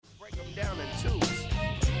Down in twos.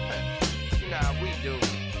 You know how we do.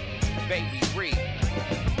 Baby Reed.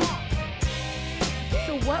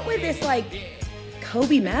 So what would this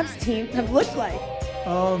Kobe Mavs team have looked like?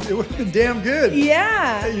 It would have been damn good.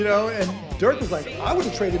 Yeah. And Dirk was like, I would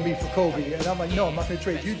have traded me for Kobe. And I'm like, no, I'm not going to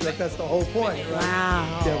trade you, Dirk. That's the whole point, right?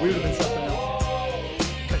 Wow. Yeah, we would have been something else.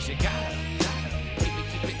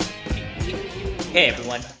 Hey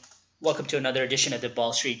everyone, welcome to another edition of the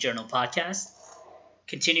Ball Street Journal podcast.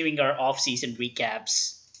 Continuing our off-season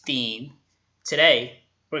recaps theme, today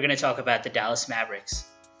we're going to talk about the Dallas Mavericks.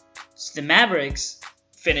 So the Mavericks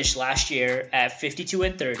finished last year at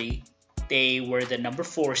 52-30. They were the number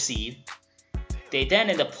 4 seed. They then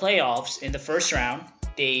in the playoffs, in the first round,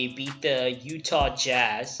 they beat the Utah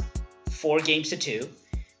Jazz 4-2,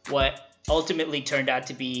 what ultimately turned out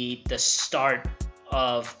to be the start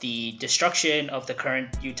of the destruction of the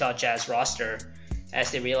current Utah Jazz roster, as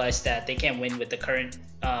they realized that they can't win with the current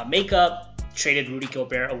makeup, traded Rudy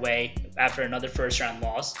Gobert away after another first-round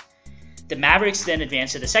loss. The Mavericks then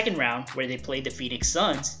advanced to the second round, where they played the Phoenix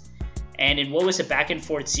Suns, and in what was a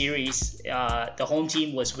back-and-forth series, the home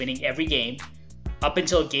team was winning every game, up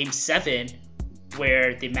until Game 7,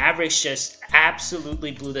 where the Mavericks just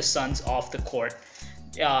absolutely blew the Suns off the court.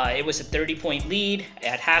 It was a 30-point lead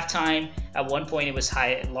at halftime. At one point, it was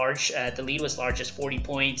large. The lead was large as 40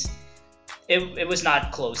 points. It was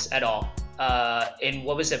not close at all. In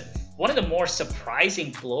what was one of the more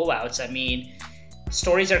surprising blowouts. I mean,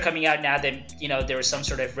 stories are coming out now that there was some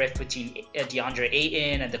sort of rift between DeAndre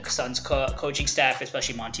Ayton and the Suns coaching staff,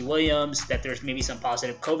 especially Monty Williams. That there's maybe some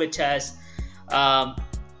positive COVID tests.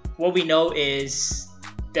 What we know is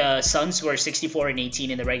the Suns were 64-18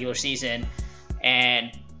 in the regular season.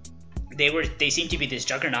 And they seemed to be this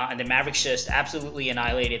juggernaut, and the Mavericks just absolutely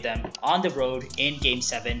annihilated them on the road in Game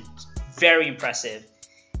 7. Very impressive.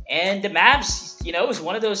 And the Mavs, was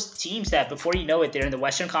one of those teams that before you know it, they're in the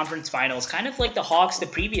Western Conference Finals, kind of like the Hawks the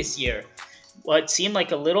previous year. What seemed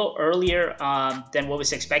like a little earlier than what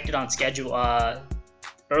was expected on schedule,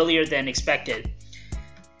 earlier than expected.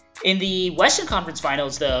 In the Western Conference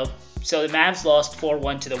Finals, though, so the Mavs lost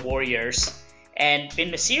 4-1 to the Warriors. And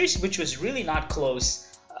in a series which was really not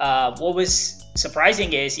close, what was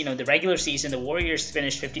surprising is, the regular season, the Warriors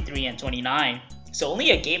finished 53-29, so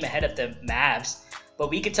only a game ahead of the Mavs. But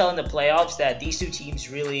we could tell in the playoffs that these two teams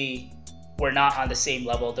really were not on the same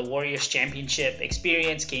level. The Warriors' championship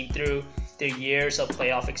experience came through their years of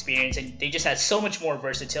playoff experience, and they just had so much more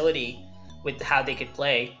versatility with how they could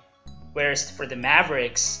play. Whereas for the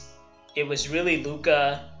Mavericks, it was really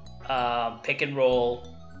Luka, pick and roll,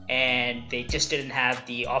 and they just didn't have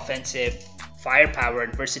the offensive firepower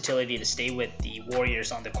and versatility to stay with the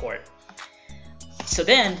Warriors on the court. So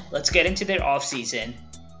then, let's get into their offseason.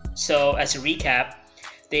 So as a recap,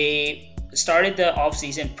 they started the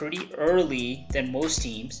offseason pretty early than most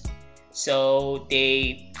teams. So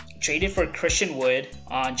they traded for Christian Wood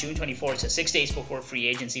on June 24th, so 6 days before free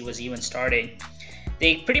agency was even starting.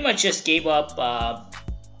 They pretty much just gave up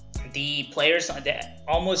the players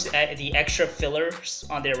almost the extra fillers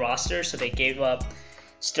on their roster. So they gave up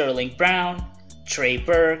Sterling Brown, Trey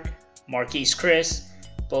Burke, Marquise Chris,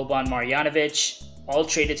 Boban Marjanovic, all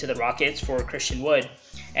traded to the Rockets for Christian Wood.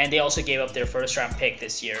 And they also gave up their first round pick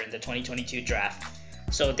this year in the 2022 draft.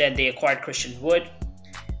 So then they acquired Christian Wood.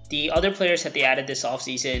 The other players that they added this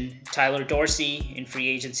offseason, Tyler Dorsey in free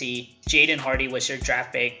agency, Jaden Hardy was their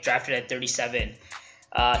draft pick, drafted at 37.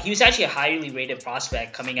 He was actually a highly rated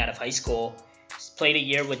prospect coming out of high school. Played a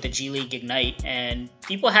year with the G League Ignite, and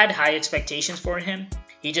people had high expectations for him.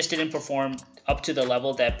 He just didn't perform up to the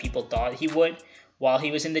level that people thought he would while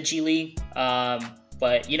he was in the G League.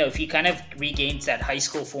 But if he kind of regains that high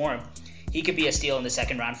school form, he could be a steal in the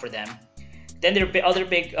second round for them. Then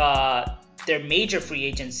their major free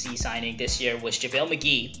agency signing this year was JaVale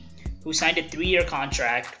McGee, who signed a 3-year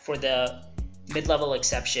contract for the mid-level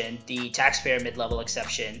exception, the taxpayer mid-level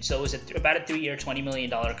exception. So it was about a 3-year, $20 million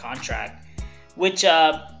contract, which,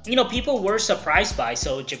 people were surprised by.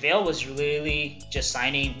 So JaVale was really just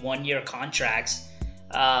signing 1-year contracts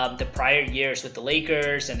the prior years with the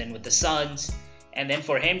Lakers and then with the Suns. And then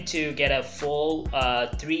for him to get a full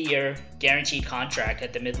 3-year guaranteed contract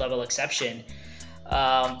at the mid-level exception,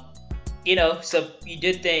 so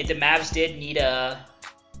the Mavs did need a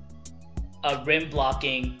rim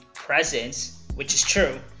blocking presence, which is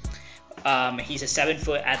true. He's a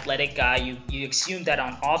 7-foot athletic guy. You assume that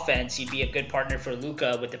on offense he'd be a good partner for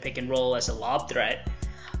Luka with the pick and roll as a lob threat.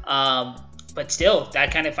 But still,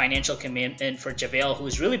 that kind of financial commitment for JaVale,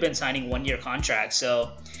 who's really been signing 1-year contracts.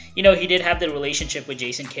 So, he did have the relationship with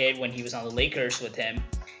Jason Kidd when he was on the Lakers with him.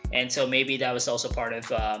 And so maybe that was also part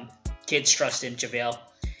of Kidd's trust in JaVale.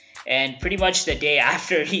 And pretty much the day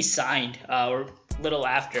after he signed, or little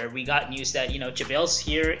after, we got news that, JaVale's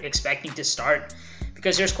here expecting to start,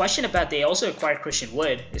 because there's question about, they also acquired Christian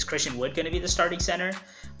Wood. Is Christian Wood going to be the starting center?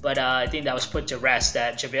 But I think that was put to rest,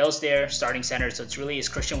 that JaVale's there, starting center. So it's really, is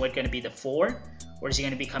Christian Wood going to be the 4, or is he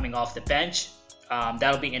going to be coming off the bench?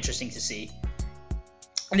 That'll be interesting to see.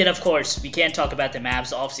 And then, of course, we can't talk about the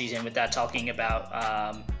Mavs offseason without talking about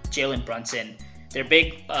Jalen Brunson. Their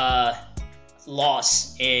big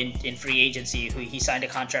loss in free agency, who he signed a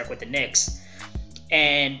contract with the Knicks.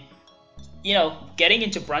 And, getting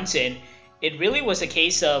into Brunson, it really was a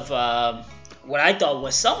case of what I thought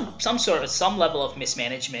was some level of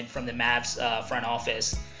mismanagement from the Mavs front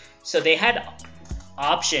office. So they had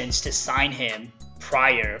options to sign him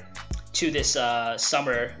prior to this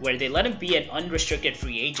summer, where they let him be an unrestricted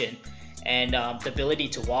free agent, and the ability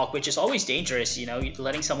to walk, which is always dangerous,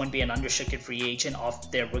 letting someone be an unrestricted free agent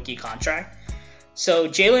off their rookie contract. So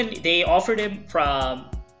Jalen, they offered him from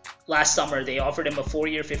last summer, they offered him a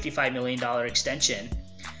 4-year, $55 million extension,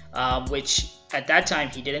 which at that time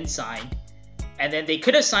he didn't sign. And then they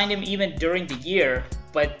could have signed him even during the year,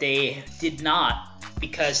 but they did not,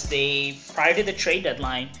 because prior to the trade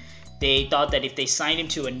deadline, they thought that if they signed him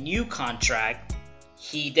to a new contract,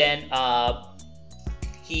 he then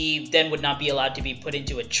would not be allowed to be put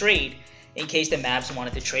into a trade in case the Mavs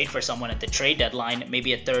wanted to trade for someone at the trade deadline,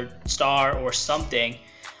 maybe a third star or something.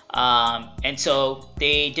 And so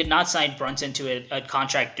they did not sign Brunson to a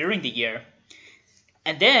contract during the year.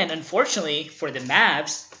 And then, unfortunately for the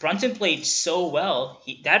Mavs, Brunson played so well.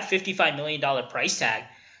 That $55 million price tag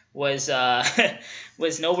was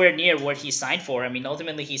nowhere near what he signed for. I mean,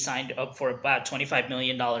 ultimately he signed up for about $25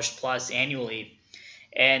 million plus annually.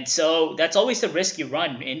 And so that's always the risk you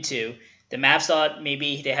run into. The Mavs thought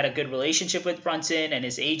maybe they had a good relationship with Brunson and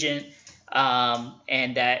his agent,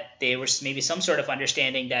 and that there was maybe some sort of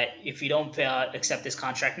understanding that if you don't accept this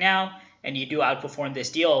contract now and you do outperform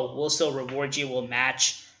this deal, we'll still reward you, we'll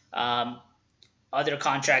match other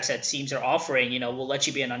contracts that teams are offering, we'll let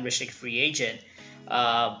you be an unrestricted free agent.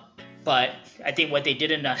 But I think what they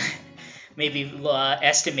didn't maybe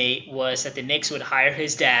estimate was that the Knicks would hire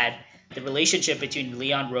his dad, the relationship between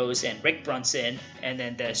Leon Rose and Rick Brunson, and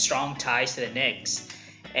then the strong ties to the Knicks.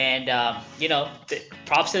 And,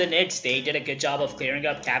 props to the Knicks. They did a good job of clearing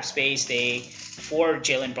up cap space. For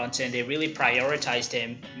Jalen Brunson, they really prioritized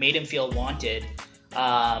him, made him feel wanted,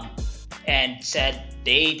 and said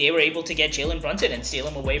they were able to get Jalen Brunson and steal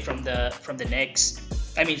him away from the Knicks.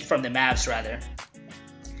 I mean, from the Mavs, rather.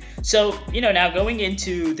 So, now going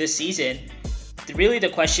into this season, really the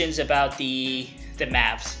questions about the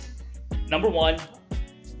Mavs. Number one,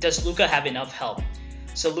 does Luka have enough help?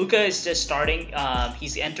 So Luka is just starting.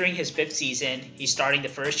 He's entering his 5th season. He's starting the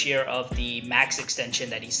first year of the max extension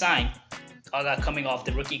that he signed, coming off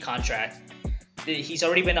the rookie contract. He's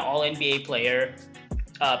already been an All-NBA player.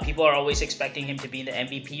 People are always expecting him to be in the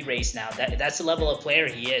MVP race now. That's the level of player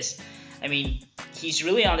he is. I mean, he's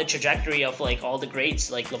really on the trajectory of like all the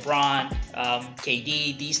greats, like LeBron,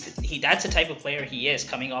 KD. That's the type of player he is,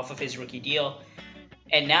 coming off of his rookie deal.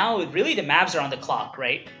 And now, really, the Mavs are on the clock,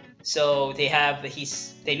 right? So they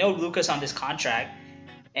know Luka's on this contract,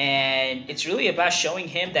 and it's really about showing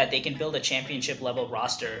him that they can build a championship level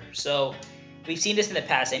roster. So we've seen this in the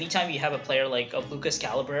past. Anytime you have a player like of Luka's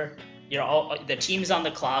caliber, the team is on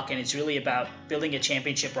the clock, and it's really about building a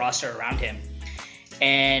championship roster around him.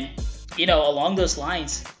 And along those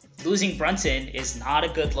lines, losing Brunson is not a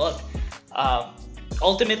good look.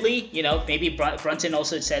 Ultimately, maybe Brunson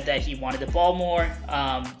also said that he wanted the ball more.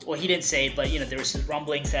 Well, he didn't say it, but, there was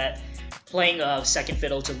rumblings that playing a second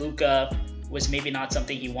fiddle to Luka was maybe not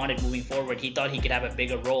something he wanted moving forward. He thought he could have a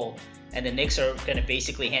bigger role. And the Knicks are going to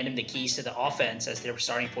basically hand him the keys to the offense as their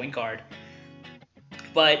starting point guard.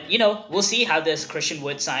 But, we'll see how this Christian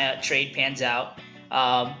Wood trade pans out.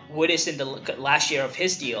 Wood is in the last year of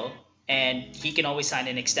his deal, and he can always sign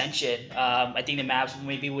an extension. I think the Mavs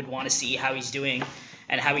maybe would want to see how he's doing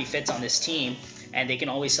and how he fits on this team, and they can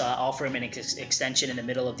always offer him an extension in the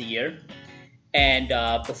middle of the year, and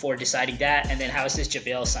before deciding that. And then how is this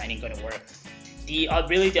JaVale signing going to work? The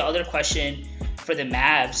other question for the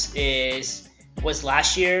Mavs was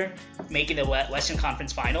last year making the Western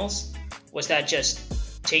Conference Finals, was that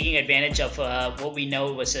just taking advantage of what we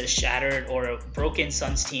know was a shattered or a broken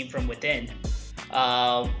Suns team from within,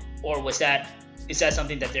 or is that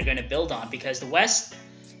something that they're going to build on? Because the West,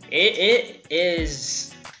 it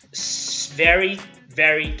is very,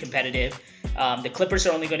 very competitive. The Clippers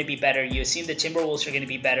are only going to be better. You assume the Timberwolves are going to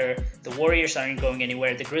be better. The Warriors aren't going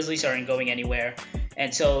anywhere. The Grizzlies aren't going anywhere.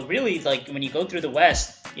 And so really, like, when you go through the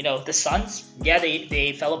West, the Suns,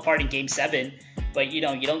 they fell apart in Game 7. but you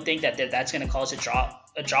don't think that that's going to cause a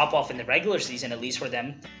drop off in the regular season, at least for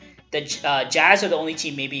them. The Jazz are the only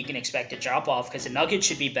team maybe you can expect a drop off, because the Nuggets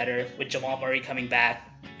should be better with Jamal Murray coming back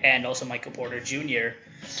and also Michael Porter Jr.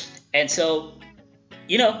 And so,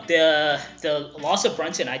 the loss of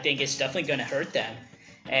Brunson, I think, is definitely going to hurt them.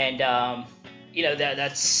 And the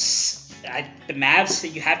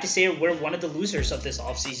Mavs, you have to say, were one of the losers of this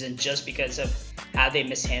offseason just because of how they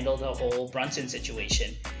mishandled the whole Brunson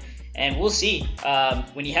situation. And we'll see.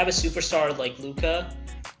 When you have a superstar like Luka,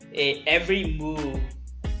 every move,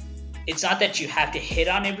 it's not that you have to hit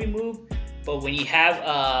on every move, but when you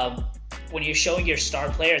have when you're showing your star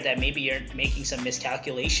player that maybe you're making some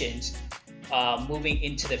miscalculations moving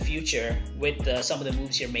into the future with some of the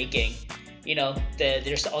moves you're making,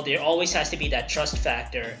 there always has to be that trust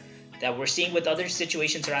factor that we're seeing with other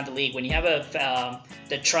situations around the league. When you have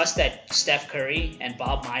the trust that Steph Curry and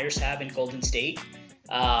Bob Myers have in Golden State,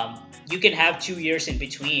 you can have 2 years in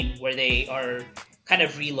between where they are kind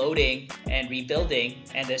of reloading and rebuilding,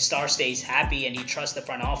 and the star stays happy and you trust the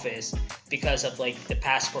front office because of like the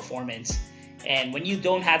past performance. And when you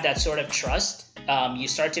don't have that sort of trust, you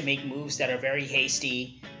start to make moves that are very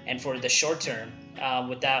hasty and for the short term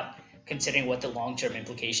without considering what the long-term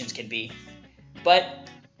implications can be. But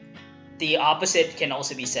the opposite can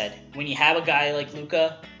also be said. When you have a guy like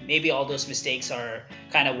Luka, maybe all those mistakes are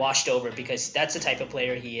kind of washed over because that's the type of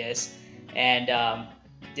player he is. And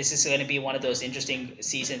this is going to be one of those interesting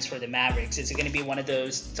seasons for the Mavericks. Is it going to be one of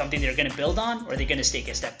those, something they're going to build on, or are they going to take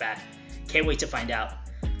a step back? Can't wait to find out.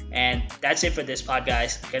 And that's it for this pod,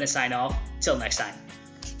 guys. Going to sign off. Till next time.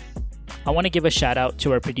 I want to give a shout out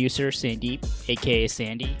to our producer, Sandeep, aka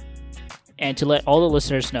Sandy, and to let all the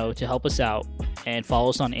listeners know to help us out and follow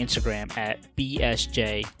us on Instagram at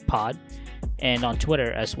BSJPod and on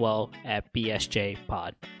Twitter as well at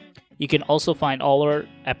BSJPod. You can also find all our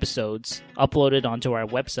episodes uploaded onto our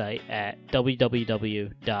website at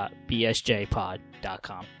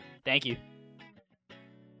www.bsjpod.com. Thank you.